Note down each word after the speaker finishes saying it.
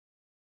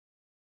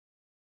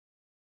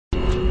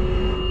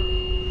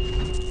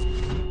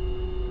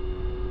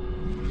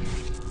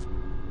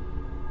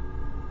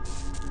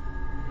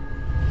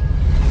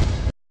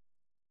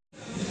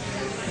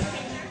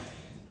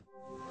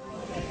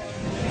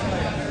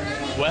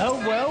Well,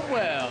 well,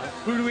 well.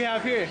 Who do we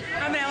have here?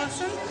 I'm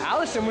Allison.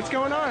 Allison, what's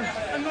going on?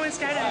 I'm going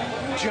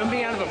skydiving.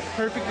 Jumping out of a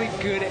perfectly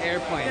good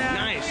airplane. Yeah.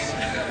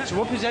 Nice. So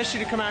what possessed you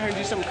to come out here and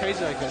do something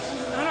crazy like this?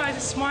 I don't know, I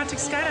just want to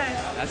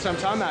skydive. That's what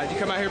I'm talking about. Did you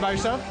come out here by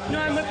yourself? No,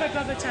 I'm with my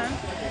brother Tim.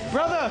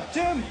 Brother,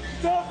 Tim,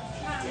 stop.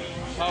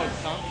 Oh,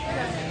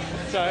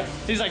 Tom? Sorry.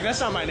 He's like,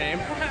 that's not my name.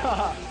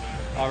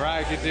 All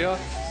right, good deal.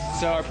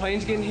 So our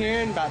plane's getting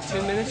here in about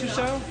 10 minutes or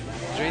so.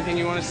 Is there anything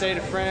you want to say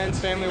to friends,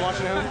 family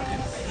watching home?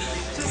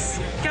 Just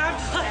God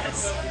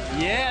bless.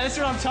 Yeah, that's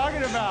what I'm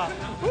talking about.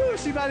 Woo,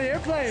 see you by the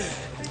airplane.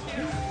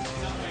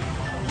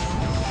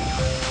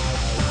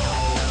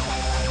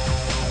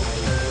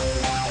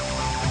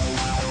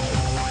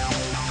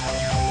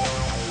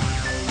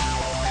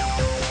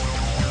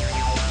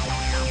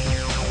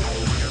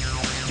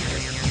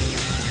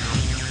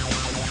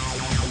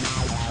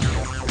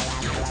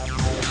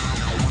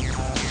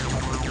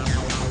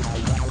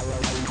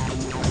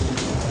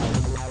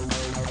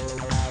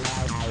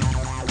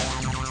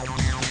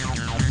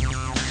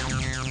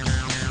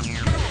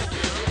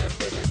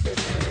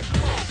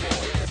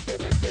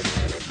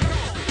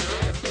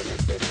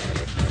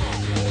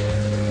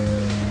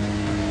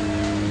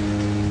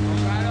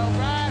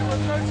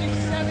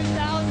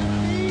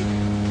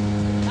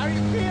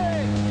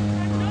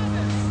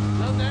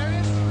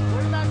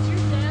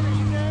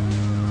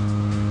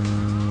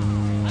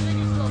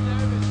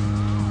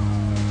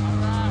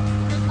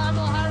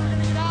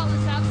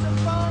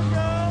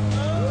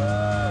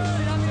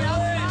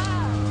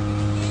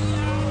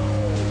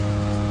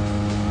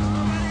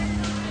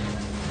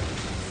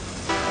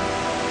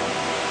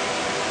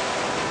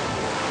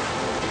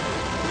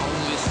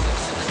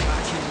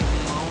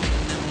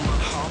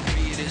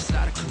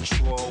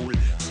 Control.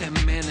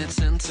 10 minutes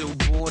until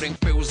boarding,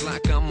 feels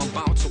like I'm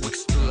about to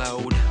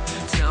explode.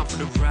 Time for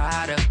the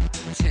ride up,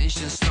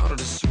 tension started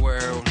to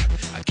swirl.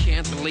 I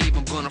can't believe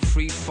I'm gonna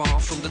free fall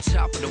from the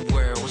top of the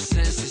world.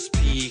 Senses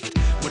peaked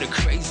with a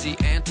crazy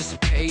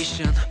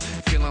anticipation.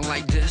 Feeling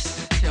like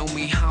this, tell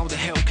me how the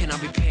hell can I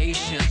be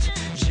patient?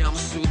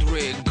 Jumpsuit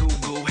rig,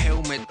 Google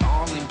helmet,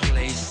 all in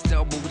place.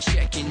 Double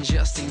checking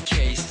just in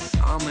case.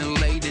 I'm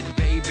elated,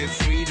 baby,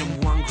 freedom,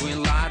 one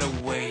green light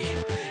away.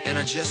 And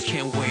I just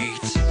can't wait.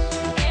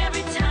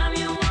 Every time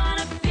you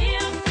wanna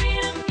feel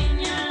freedom in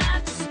your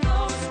life, just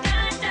go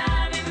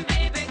skydiving,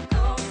 baby,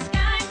 go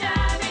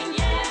skydiving,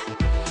 yeah.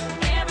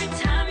 Every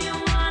time you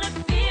wanna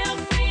feel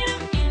freedom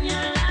in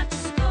your life,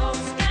 just go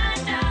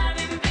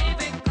skydiving,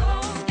 baby, go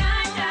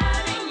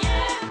skydiving,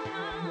 yeah.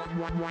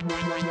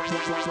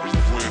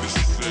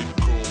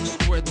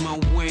 Spread my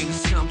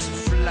wings, time to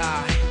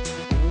fly.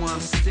 One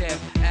step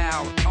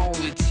out, all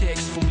it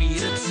takes for me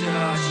to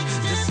touch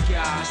the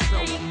sky. So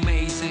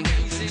amazing,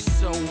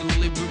 so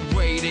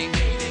liberating.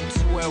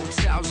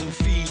 12,000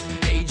 feet,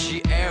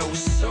 AGL,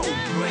 so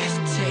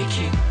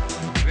breathtaking.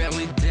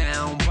 Belly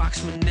down,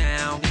 box me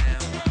now.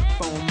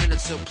 4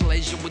 minutes of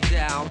pleasure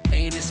without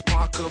any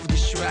spark of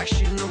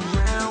distraction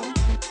around.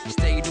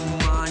 State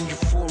of mind,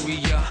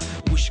 euphoria,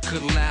 wish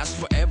could last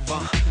forever.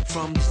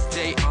 From this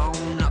day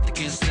on, nothing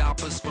can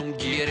stop us from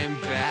getting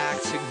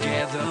back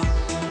together.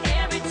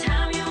 Every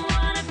time you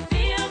wanna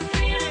feel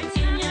freedom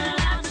in your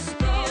life, just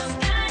go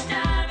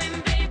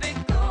skydiving, baby,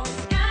 go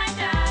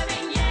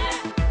skydiving, yeah.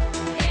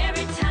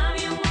 Every time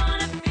you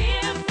wanna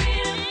feel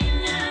freedom in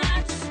your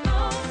life, just go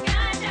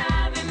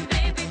skydiving,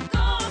 baby,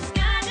 go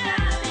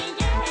skydiving,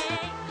 yeah.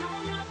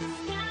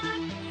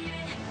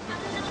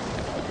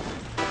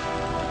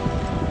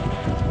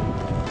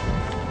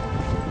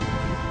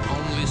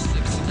 Only 6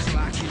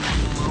 o'clock in the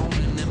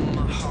morning and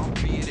my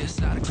heartbeat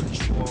is out of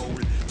control.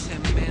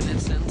 10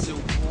 minutes until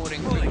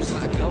boarding, feels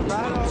like I'm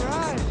about to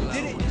explode.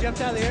 Did it? You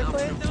jumped out of the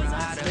airplane?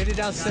 Made it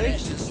down safe?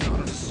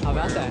 How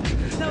about that?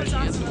 That was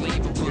awesome. You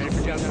ready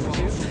for jump number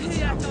 2?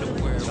 Yeah,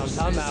 totally. That's what I'm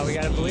talking about. We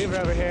got a believer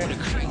over here.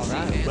 All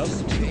right,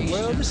 welcome to the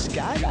world of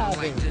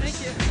skydiving. Thank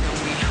you. Tell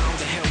me how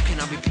the hell can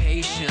I be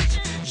patient?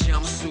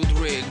 Jumpsuit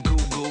rig,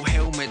 Google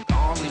helmet,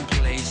 all in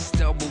place.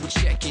 Double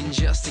checking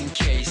just in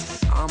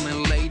case. I'm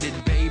elated,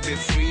 baby,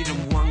 freedom,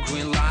 one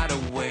green light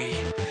away.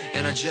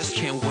 And I just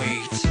can't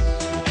wait.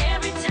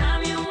 Every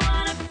time you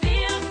wanna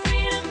feel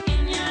freedom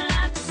in your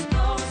life, just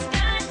go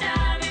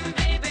skydiving,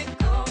 baby,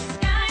 go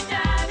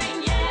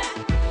skydiving, yeah.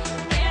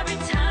 Every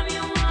time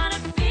you wanna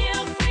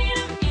feel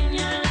freedom in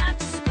your life,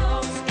 just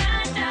go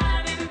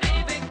skydiving,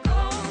 baby, go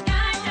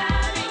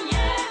skydiving,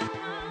 yeah.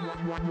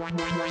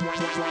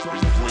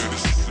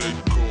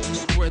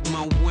 Spread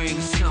my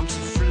wings, time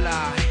to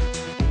fly.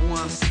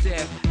 One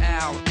step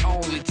out,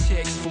 all it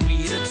takes for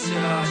me to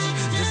touch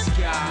the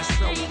sky.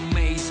 So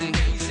amazing,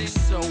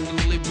 so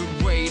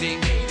liberating.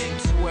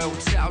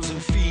 12,000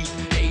 feet,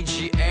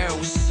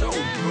 AGL, so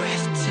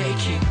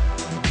breathtaking.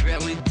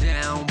 Belly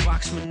down,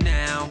 box me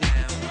now.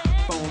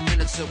 4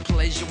 minutes of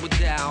pleasure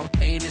without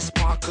any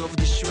spark of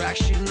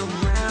distraction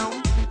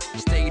around.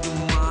 State of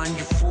mind,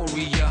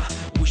 euphoria,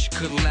 wish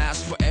could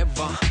last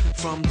forever.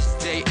 From this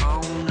day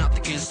on,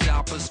 nothing can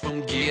stop us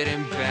from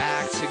getting back